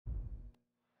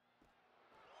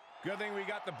Good thing we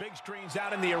got the big screens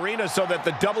out in the arena so that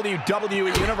the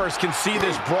WWE Universe can see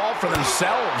this brawl for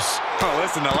themselves. Oh,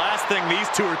 listen, the last thing these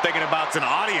two are thinking about is an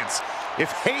audience.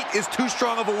 If hate is too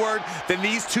strong of a word, then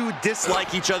these two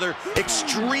dislike each other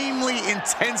extremely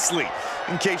intensely,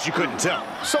 in case you couldn't tell.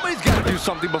 Somebody's got to do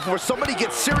something before somebody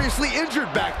gets seriously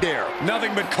injured back there.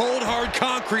 Nothing but cold, hard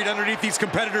concrete underneath these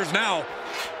competitors now.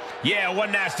 Yeah,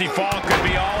 one nasty fall could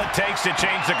be all it takes to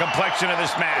change the complexion of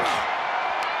this match.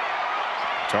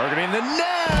 Targeting the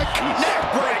neck.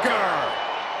 Neck breaker.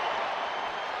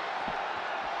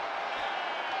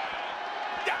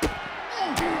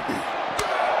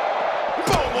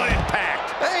 Boom, what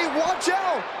impact. Hey, watch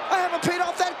out. I haven't paid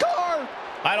off that car.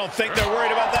 I don't think they're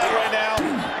worried about that right now.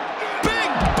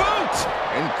 Big boot.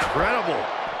 Incredible.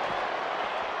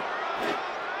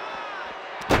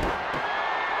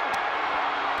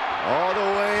 All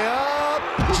the way up.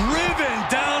 Driven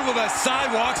down with a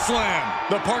sidewalk slam.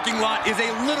 The parking lot is a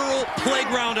literal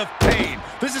playground of pain.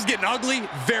 This is getting ugly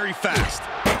very fast.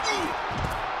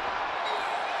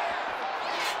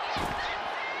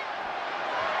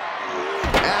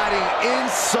 Adding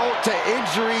insult to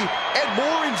injury and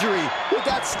more injury with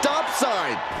that stop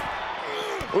sign.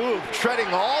 Ooh, treading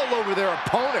all over their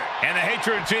opponent. And the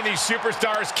hatred between these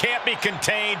superstars can't be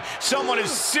contained. Someone is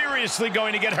seriously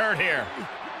going to get hurt here.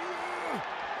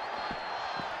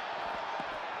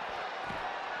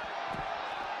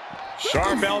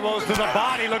 Sharp elbows to the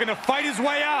body, looking to fight his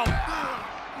way out.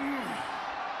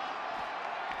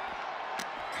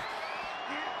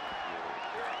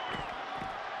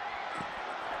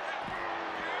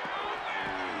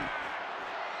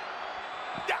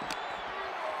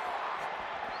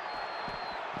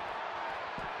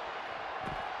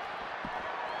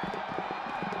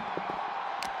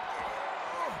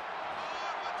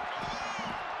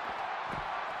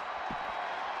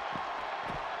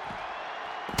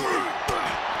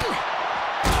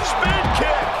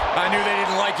 I knew they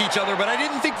didn't like each other, but I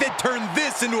didn't think they'd turn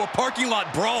this into a parking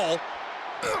lot brawl.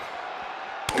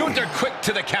 Gunther quick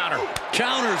to the counter.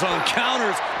 Counters on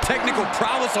counters, technical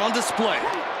prowess on display.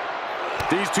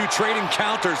 These two trading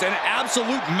counters, an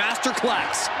absolute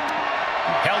masterclass.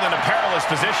 Held in a perilous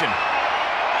position.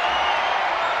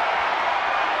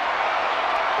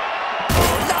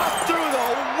 Knocked through the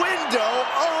window.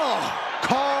 Oh,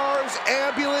 cars,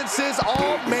 ambulances,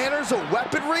 all manners of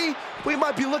weaponry. We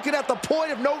might be looking at the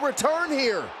point of no return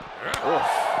here.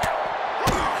 Oh.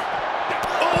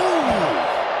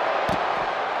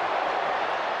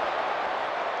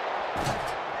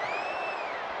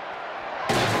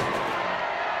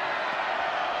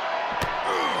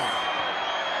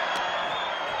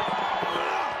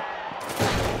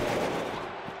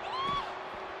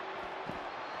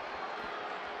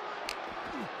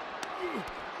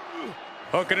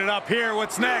 Hooking it up here,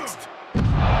 what's next?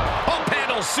 Pump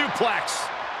handle suplex.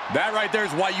 That right there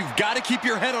is why you've got to keep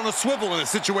your head on a swivel in a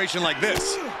situation like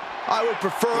this. I would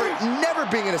prefer never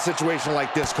being in a situation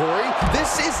like this, Corey.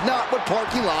 This is not what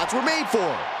parking lots were made for.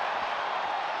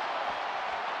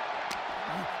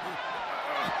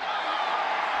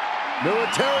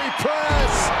 Military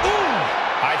press. Ooh.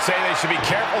 I'd say they should be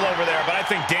careful over there, but I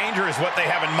think danger is what they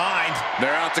have in mind.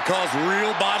 They're out to cause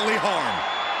real bodily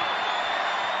harm.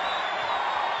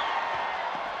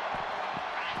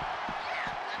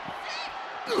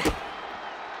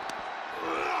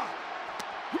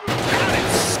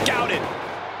 Scouted.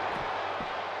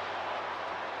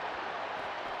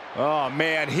 Oh,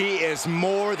 man, he is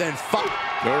more than fun.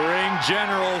 The ring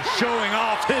general showing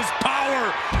off his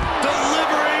power,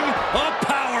 delivering a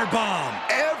power bomb.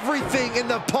 Everything in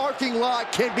the parking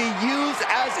lot can be used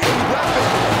as a weapon.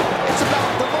 It's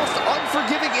about the most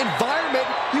unforgiving environment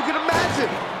you can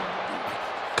imagine.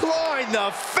 Claw in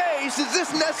the face, is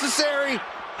this necessary?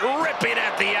 Ripping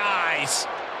at the eyes.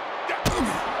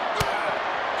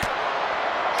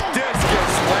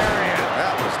 Discus lariat.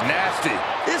 That was nasty.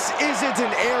 This isn't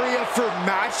an area for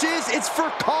matches, it's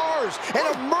for cars and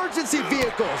emergency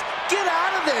vehicles. Get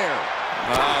out of there.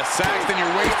 Saxton,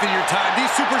 you're wasting your time.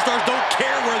 These superstars don't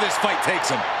care where this fight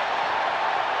takes them.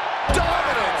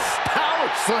 Dominance. Power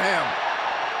slam.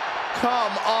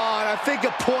 Come on, I think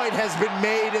a point has been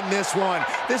made in this one.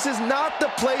 This is not the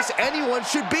place anyone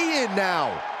should be in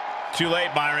now. Too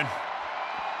late, Byron.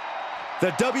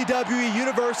 The WWE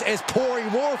Universe is pouring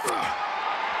more.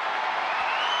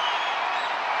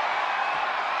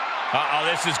 Uh-oh,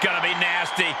 this is going to be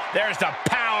nasty. There's the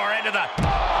power into the...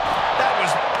 That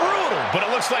was brutal, but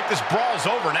it looks like this brawl's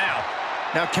over now.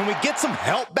 Now, can we get some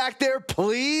help back there,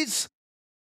 please?